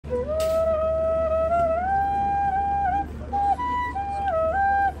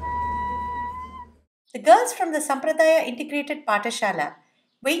The girls from the Sampradaya Integrated Patashala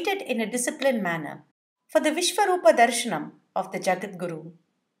waited in a disciplined manner for the Vishwarupa Darshanam of the Jagat Guru.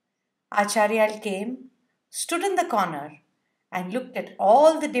 Acharyal came, stood in the corner, and looked at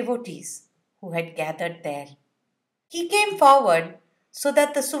all the devotees who had gathered there. He came forward so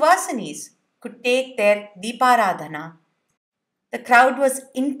that the Suvasinis could take their Deeparadhana. The crowd was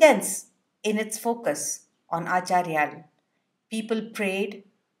intense in its focus on Acharyal. People prayed,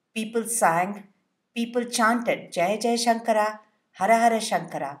 people sang, people chanted Jai Jai Shankara, Hara Hara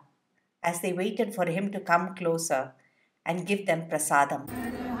Shankara as they waited for him to come closer and give them prasadam.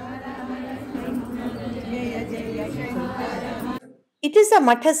 It is a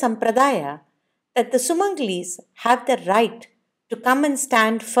Matha Sampradaya that the Sumanglis have the right to come and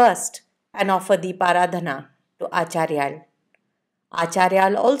stand first and offer Deeparadhana to Acharyal.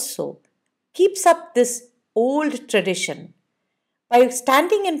 Acharyal also keeps up this old tradition by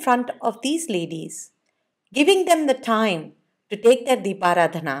standing in front of these ladies, giving them the time to take their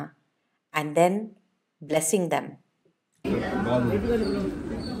Deeparadhana and then blessing them.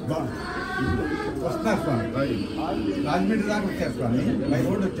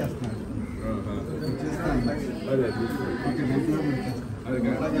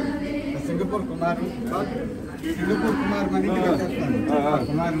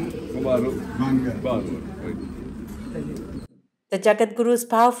 The Jagat Guru's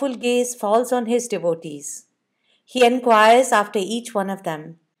powerful gaze falls on his devotees. He inquires after each one of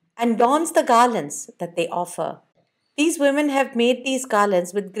them and dons the garlands that they offer. These women have made these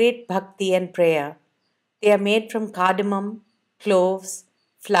garlands with great bhakti and prayer. They are made from cardamom, cloves,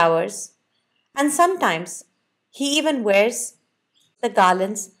 flowers, and sometimes he even wears the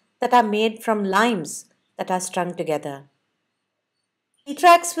garlands that are made from limes that are strung together. He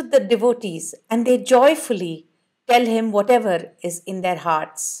interacts with the devotees and they joyfully tell him whatever is in their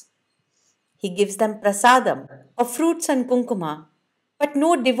hearts. He gives them prasadam of fruits and kunkuma, but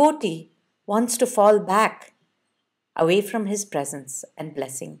no devotee wants to fall back away from his presence and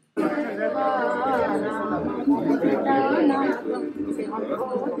blessing.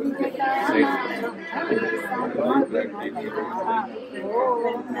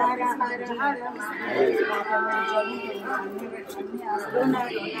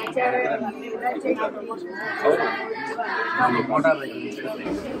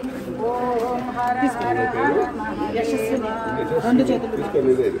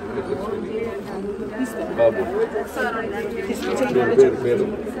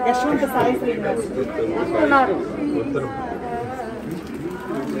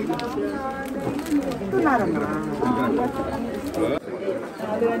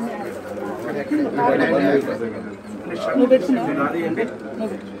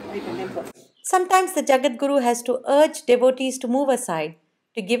 Sometimes the Jagat Guru has to urge devotees to move aside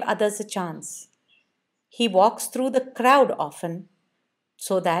to give others a chance. He walks through the crowd often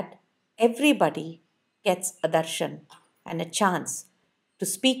so that everybody gets a darshan and a chance to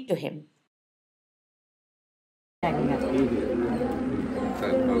speak to him.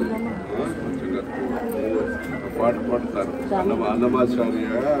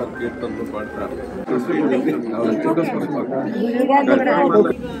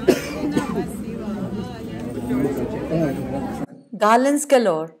 Garlands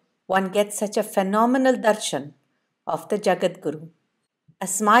Galore, one gets such a phenomenal darshan of the Jagat Guru. A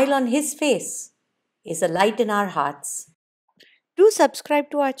smile on his face is a light in our hearts. Do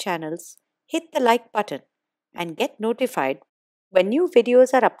subscribe to our channels, hit the like button, and get notified when new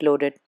videos are uploaded.